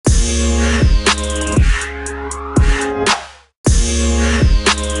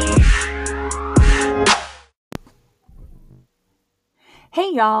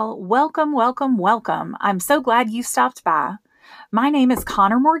Hey y'all, welcome, welcome, welcome. I'm so glad you stopped by. My name is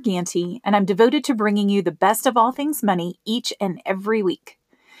Connor Morganti, and I'm devoted to bringing you the best of all things money each and every week.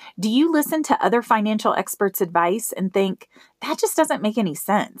 Do you listen to other financial experts' advice and think, that just doesn't make any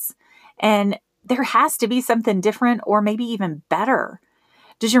sense? And there has to be something different or maybe even better.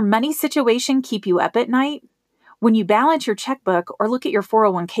 Does your money situation keep you up at night? When you balance your checkbook or look at your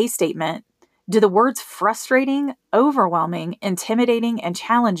 401k statement, do the words frustrating, overwhelming, intimidating, and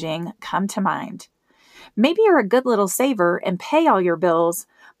challenging come to mind? Maybe you're a good little saver and pay all your bills,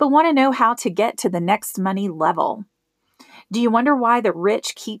 but want to know how to get to the next money level. Do you wonder why the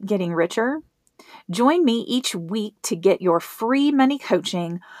rich keep getting richer? Join me each week to get your free money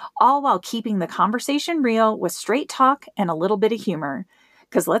coaching, all while keeping the conversation real with straight talk and a little bit of humor.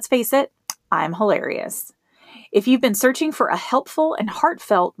 Because let's face it, I'm hilarious. If you've been searching for a helpful and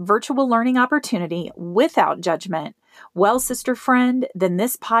heartfelt virtual learning opportunity without judgment, well, sister friend, then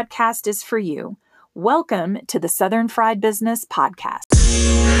this podcast is for you. Welcome to the Southern Fried Business Podcast.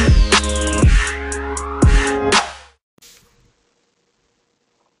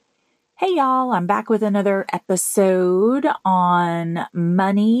 Hey y'all, I'm back with another episode on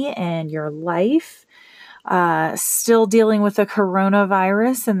money and your life. Still dealing with the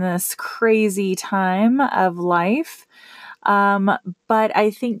coronavirus in this crazy time of life. But I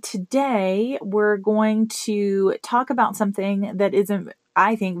think today we're going to talk about something that isn't,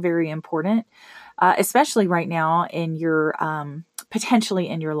 I think, very important, especially right now in your, potentially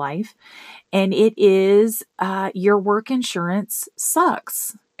in your life. And it is, your work insurance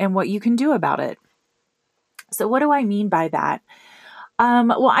sucks and what you can do about it. So what do I mean by that?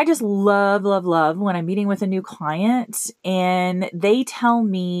 Well, I just love when I'm meeting with a new client and they tell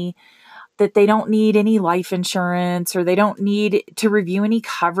me that they don't need any life insurance or they don't need to review any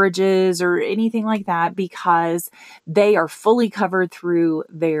coverages or anything like that because they are fully covered through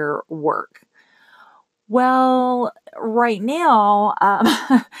their work. Well, right now,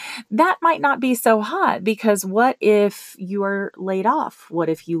 that might not be so hot because what if you are laid off? What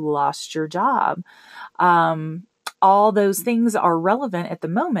if you lost your job? All those things are relevant at the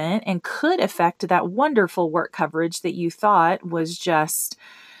moment and could affect that wonderful work coverage that you thought was just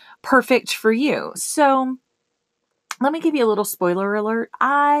perfect for you. So let me give you a little spoiler alert.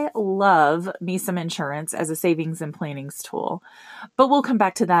 I love me some insurance as a savings and plannings tool, but we'll come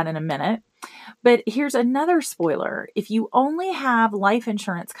back to that in a minute. But here's another spoiler. If you only have life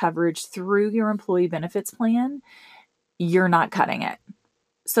insurance coverage through your employee benefits plan, you're not cutting it.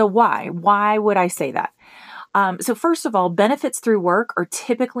 So why? Why would I say that? So first of all, benefits through work are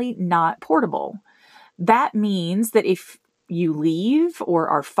typically not portable. That means that if you leave or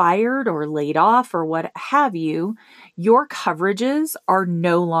are fired or laid off or what have you, your coverages are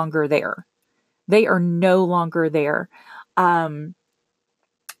no longer there. They are no longer there. The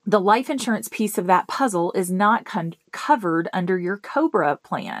life insurance piece of that puzzle is not covered under your COBRA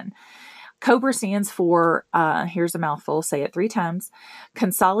plan. COBRA stands for, here's a mouthful, say it 3 times,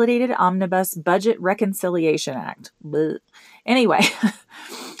 Consolidated Omnibus Budget Reconciliation Act. Blech. Anyway,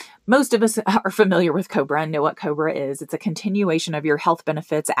 most of us are familiar with COBRA and know what COBRA is. It's a continuation of your health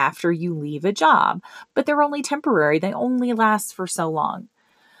benefits after you leave a job, but they're only temporary. They only last for so long.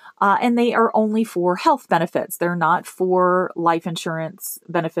 And they are only for health benefits. They're not for life insurance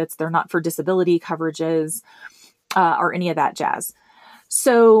benefits. They're not for disability coverages or any of that jazz.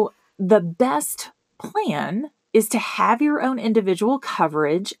 So the best plan is to have your own individual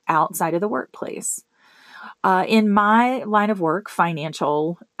coverage outside of the workplace. In my line of work,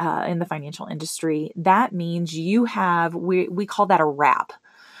 financial, in the financial industry, that means you have, we call that a wrap.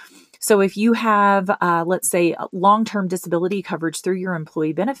 So if you have, let's say, long-term disability coverage through your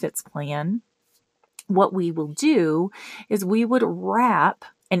employee benefits plan, what we will do is we would wrap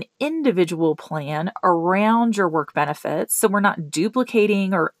an individual plan around your work benefits. So we're not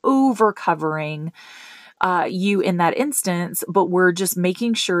duplicating or over covering you in that instance, but we're just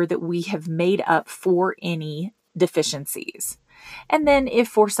making sure that we have made up for any deficiencies. And then if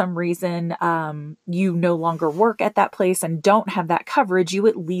for some reason you no longer work at that place and don't have that coverage, you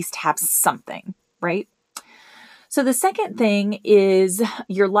at least have something, right? So the second thing is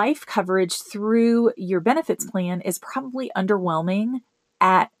your life coverage through your benefits plan is probably underwhelming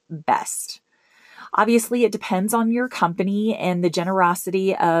at best. Obviously, it depends on your company and the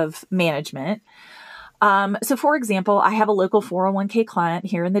generosity of management. So for example, I have a local 401k client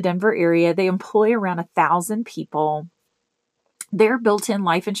here in the Denver area. They employ around 1,000 people. Their built-in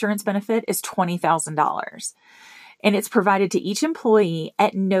life insurance benefit is $20,000, and it's provided to each employee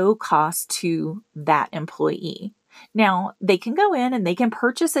at no cost to that employee. Now, they can go in and they can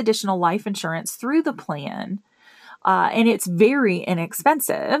purchase additional life insurance through the plan, And it's very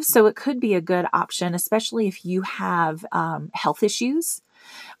inexpensive. So it could be a good option, especially if you have health issues.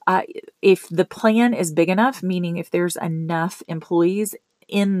 If the plan is big enough, meaning if there's enough employees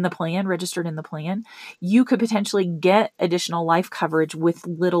in the plan, registered in the plan, you could potentially get additional life coverage with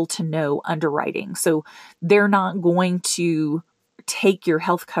little to no underwriting. So they're not going to take your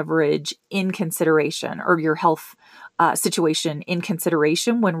health coverage in consideration, or your health situation in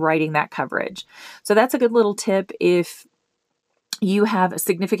consideration when writing that coverage. So that's a good little tip if you have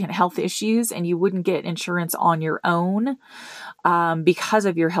significant health issues and you wouldn't get insurance on your own because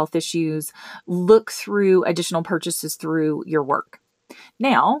of your health issues. Look through additional purchases through your work.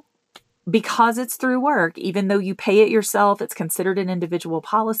 Now, because it's through work, even though you pay it yourself, it's considered an individual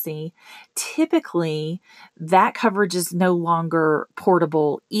policy. Typically, that coverage is no longer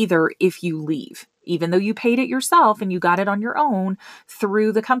portable either if you leave. Even though you paid it yourself and you got it on your own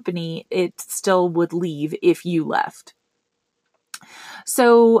through the company, it still would leave if you left.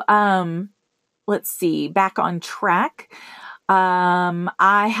 So let's see, back on track.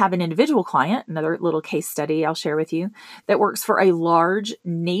 I have an individual client, another little case study I'll share with you, that works for a large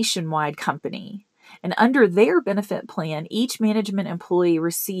nationwide company. And under their benefit plan, each management employee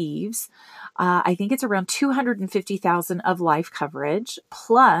receives, I think it's around $250,000 of life coverage,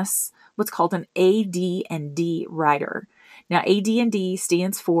 plus what's called an AD&D rider. Now, AD&D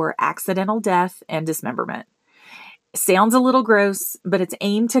stands for accidental death and dismemberment. Sounds a little gross, but it's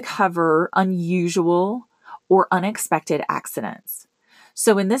aimed to cover unusual or unexpected accidents.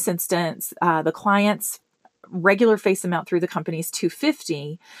 So in this instance, the client's regular face amount through the company is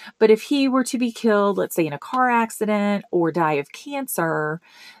 $250,000, but if he were to be killed, let's say in a car accident or die of cancer,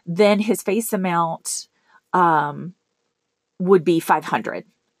 then his face amount would be $500,000.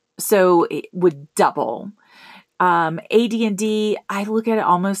 So it would double. AD&D, I look at it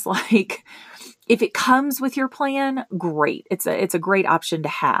almost like, if it comes with your plan, great. It's a great option to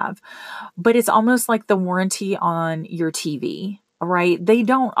have, but it's almost like the warranty on your TV, right? They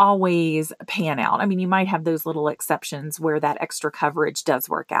don't always pan out. I mean, you might have those little exceptions where that extra coverage does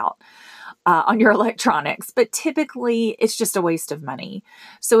work out on your electronics, but typically it's just a waste of money.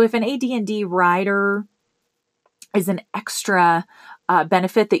 So if an AD&D rider is an extra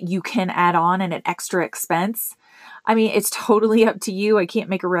benefit that you can add on and an extra expense, I mean, it's totally up to you. I can't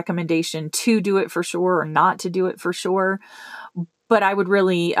make a recommendation to do it for sure or not to do it for sure. But I would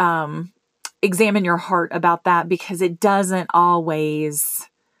really examine your heart about that, because it doesn't always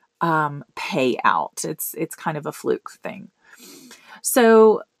pay out. It's kind of a fluke thing.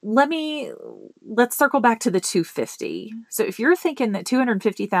 So let's circle back to the $250,000. So if you're thinking that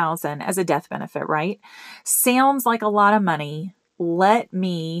 $250,000 as a death benefit, right, sounds like a lot of money, let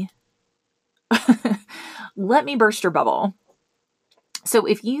me burst your bubble. So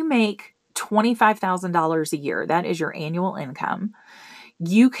if you make $25,000 a year, that is your annual income,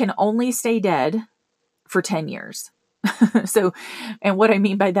 you can only stay dead for 10 years. So, and what I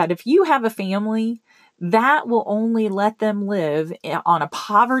mean by that, if you have a family, that will only let them live on a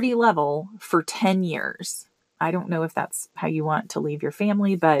poverty level for 10 years. I don't know if that's how you want to leave your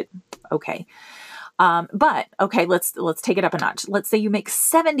family, but okay. But okay, let's take it up a notch. Let's say you make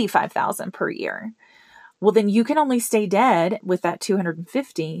 $75,000 per year. Well, then you can only stay dead with that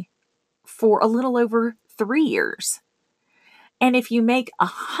 $250,000 for a little over 3 years. And if you make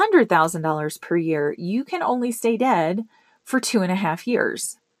 $100,000 per year, you can only stay dead for 2.5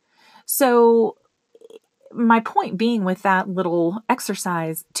 years. So my point being with that little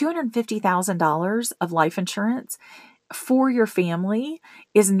exercise, $250,000 of life insurance for your family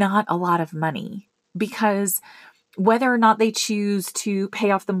is not a lot of money, because whether or not they choose to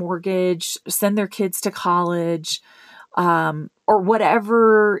pay off the mortgage, send their kids to college, or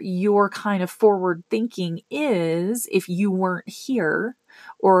whatever your kind of forward thinking is, if you weren't here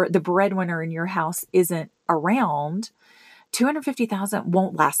or the breadwinner in your house isn't around, $250,000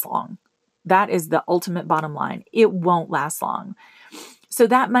 won't last long. That is the ultimate bottom line. It won't last long. So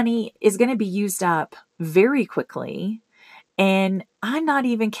that money is going to be used up very quickly. And I'm not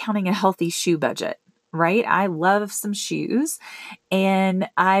even counting a healthy shoe budget, right? I love some shoes, and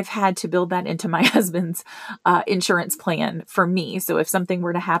I've had to build that into my husband's insurance plan for me. So if something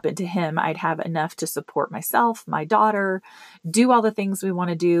were to happen to him, I'd have enough to support myself, my daughter, do all the things we want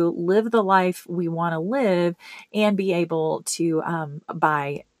to do, live the life we want to live, and be able to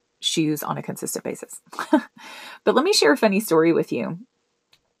buy shoes on a consistent basis. But let me share a funny story with you.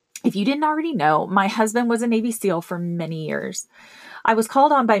 If you didn't already know, my husband was a Navy SEAL for many years. I was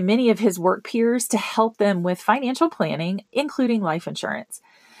called on by many of his work peers to help them with financial planning, including life insurance.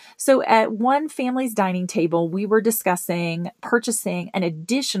 So at one family's dining table, we were discussing purchasing an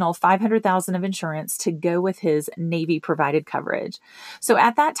additional $500,000 of insurance to go with his Navy provided coverage. So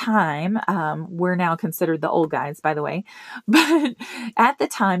at that time, we're now considered the old guys, by the way, but at the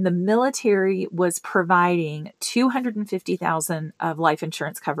time, the military was providing $250,000 of life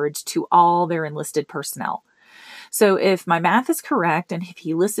insurance coverage to all their enlisted personnel. So if my math is correct, and if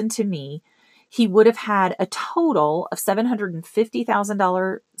he listened to me, he would have had a total of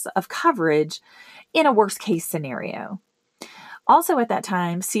 $750,000 of coverage in a worst case scenario. Also at that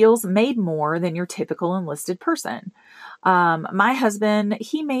time, SEALs made more than your typical enlisted person. My husband,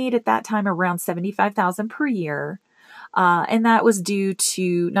 he made at that time around $75,000 per year. And that was due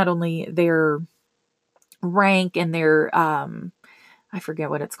to not only their rank and their, I forget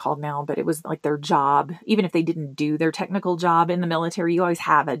what it's called now, but it was like their job. Even if they didn't do their technical job in the military, you always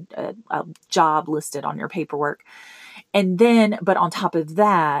have a job listed on your paperwork. And then, but on top of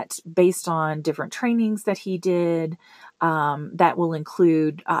that, based on different trainings that he did, that will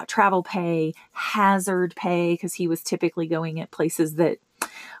include travel pay, hazard pay, because he was typically going at places that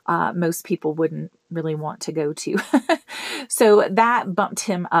most people wouldn't really want to go to. So that bumped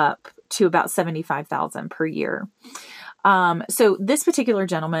him up to about $75,000 per year. So this particular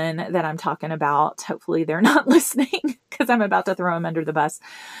gentleman that I'm talking about, hopefully they're not listening because I'm about to throw him under the bus,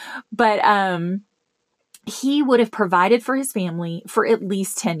 but he would have provided for his family for at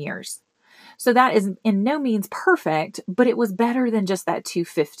least 10 years. So that is in no means perfect, but it was better than just that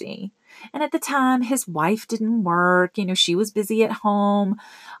 250. And at the time, his wife didn't work. She was busy at home,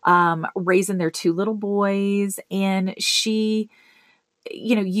 raising their 2 little boys, and she,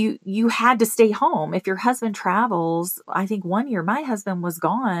 you had to stay home. If your husband travels, I think one year my husband was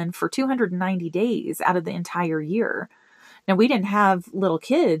gone for 290 days out of the entire year. Now, we didn't have little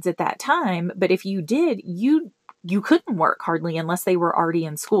kids at that time, but if you did, you couldn't work hardly unless they were already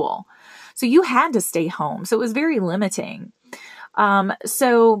in school. So you had to stay home. So it was very limiting.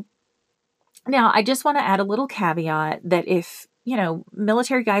 So now I just want to add a little caveat that if,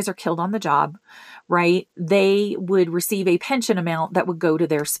 military guys are killed on the job, right, they would receive a pension amount that would go to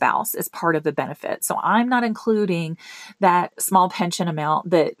their spouse as part of the benefit. So I'm not including that small pension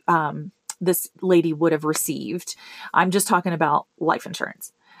amount that this lady would have received. I'm just talking about life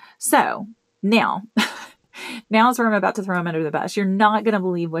insurance. So now is where I'm about to throw him under the bus. You're not going to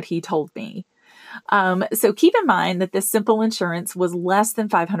believe what he told me. So keep in mind that this simple insurance was less than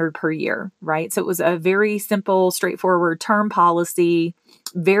 $500 per year, right? So it was a very simple, straightforward term policy,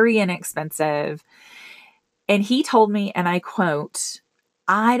 very inexpensive. And he told me, and I quote,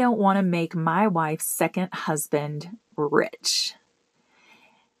 "I don't want to make my wife's second husband rich."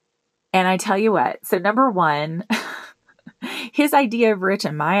 And I tell you what, so number one, his idea of rich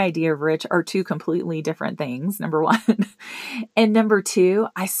and my idea of rich are 2 completely different things, number one. And number 2,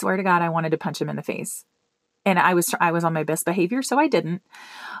 I swear to God, I wanted to punch him in the face. And I was on my best behavior, so I didn't.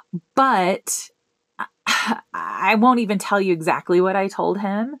 But I won't even tell you exactly what I told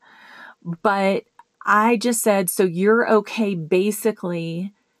him. But I just said, so you're okay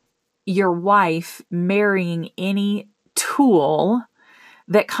basically your wife marrying any tool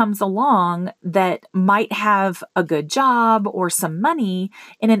that comes along that might have a good job or some money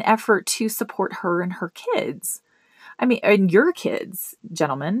in an effort to support her and her kids. I mean, and your kids,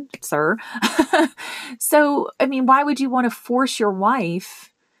 gentlemen, sir. So, I mean, why would you want to force your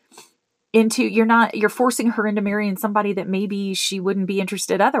wife into, you're forcing her into marrying somebody that maybe she wouldn't be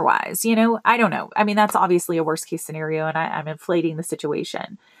interested otherwise? I don't know. I mean, that's obviously a worst case scenario, and I'm inflating the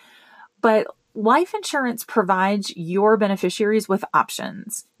situation. But life insurance provides your beneficiaries with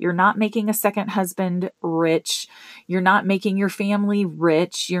options. You're not making a second husband rich. You're not making your family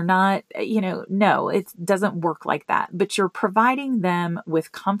rich. You're not, no, it doesn't work like that. But you're providing them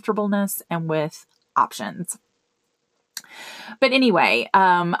with comfortableness and with options. But anyway,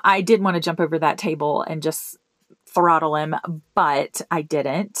 I did want to jump over that table and just throttle him, but I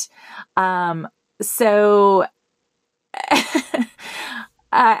didn't. So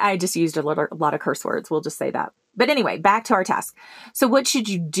I just used a lot of curse words. We'll just say that. But anyway, back to our task. So what should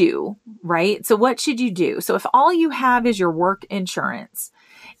you do, right? So what should you do? So if all you have is your work insurance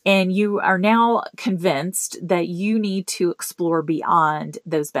and you are now convinced that you need to explore beyond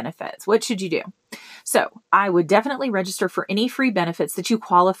those benefits, what should you do? So I would definitely register for any free benefits that you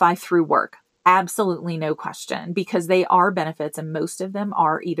qualify through work. Absolutely no question, because they are benefits and most of them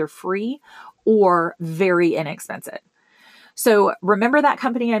are either free or very inexpensive. So remember that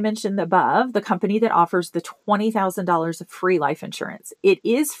company I mentioned above, the company that offers the $20,000 of free life insurance. It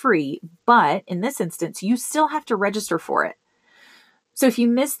is free, but in this instance, you still have to register for it. So if you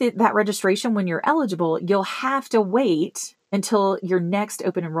miss that registration when you're eligible, you'll have to wait until your next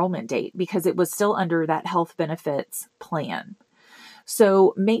open enrollment date because it was still under that health benefits plan.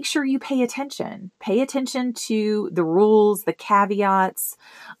 So make sure you pay attention. Pay attention to the rules, the caveats.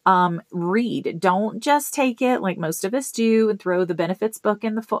 Read. Don't just take it like most of us do and throw the benefits book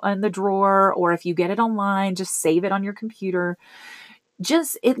in the drawer, or if you get it online, just save it on your computer.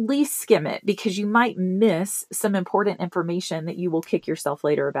 Just at least skim it because you might miss some important information that you will kick yourself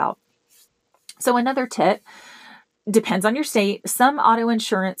later about. So another tip, depends on your state. Some auto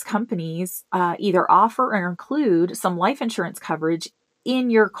insurance companies either offer or include some life insurance coverage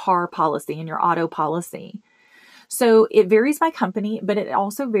in your car policy, in your auto policy. So it varies by company, but it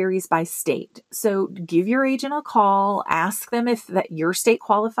also varies by state. So give your agent a call, ask them if your state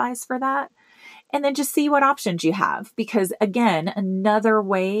qualifies for that, and then just see what options you have. Because again, another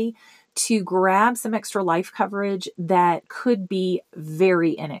way to grab some extra life coverage that could be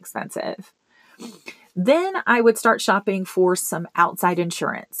very inexpensive. Then I would start shopping for some outside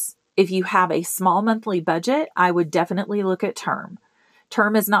insurance. If you have a small monthly budget, I would definitely look at term.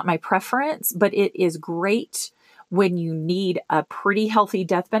 Term is not my preference, but it is great when you need a pretty healthy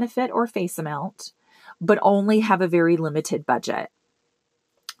death benefit or face amount, but only have a very limited budget.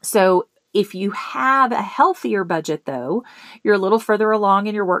 So if you have a healthier budget, though, you're a little further along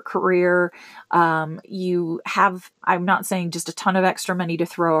in your work career, you have, I'm not saying just a ton of extra money to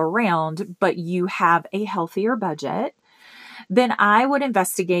throw around, but you have a healthier budget, then I would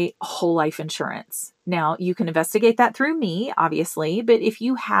investigate whole life insurance. Now, you can investigate that through me, obviously, but if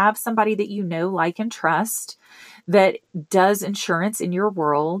you have somebody that you know, like, and trust that does insurance in your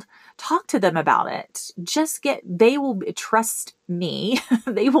world, talk to them about it. They will trust me.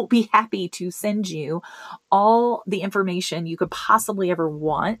 They will be happy to send you all the information you could possibly ever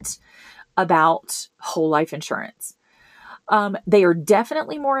want about whole life insurance. They are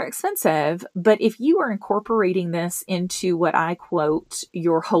definitely more expensive, but if you are incorporating this into what I quote,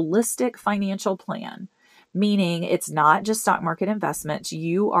 your holistic financial plan, meaning it's not just stock market investments,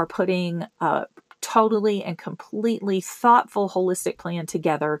 you are putting a totally and completely thoughtful, holistic plan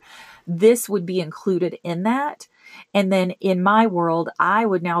together, this would be included in that. And then in my world, I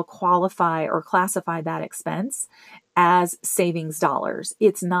would now qualify or classify that expense as savings dollars.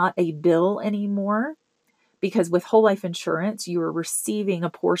 It's not a bill anymore. Because with whole life insurance, you are receiving a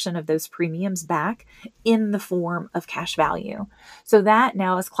portion of those premiums back in the form of cash value. So that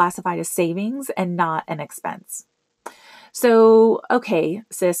now is classified as savings and not an expense. So, okay,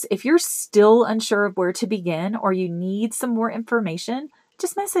 sis, if you're still unsure of where to begin or you need some more information,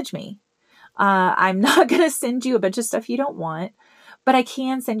 just message me. I'm not going to send you a bunch of stuff you don't want, but I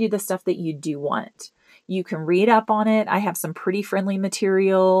can send you the stuff that you do want. You can read up on it. I have some pretty friendly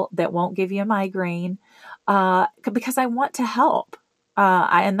material that won't give you a migraine because I want to help.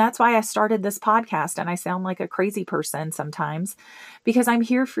 And that's why I started this podcast, and I sound like a crazy person sometimes because I'm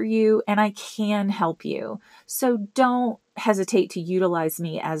here for you and I can help you. So don't hesitate to utilize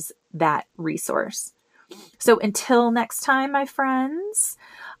me as that resource. So until next time, my friends,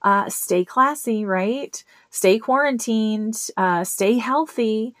 stay classy, right? Stay quarantined, stay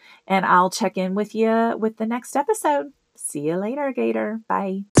healthy, and I'll check in with you with the next episode. See you later, Gator.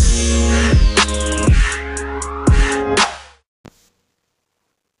 Bye.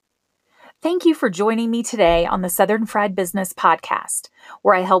 Thank you for joining me today on the Southern Fried Business Podcast,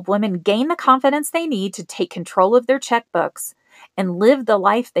 where I help women gain the confidence they need to take control of their checkbooks and live the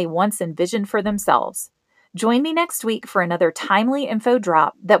life they once envisioned for themselves. Join me next week for another timely info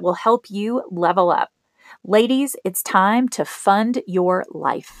drop that will help you level up. Ladies, it's time to fund your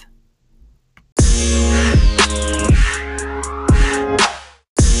life.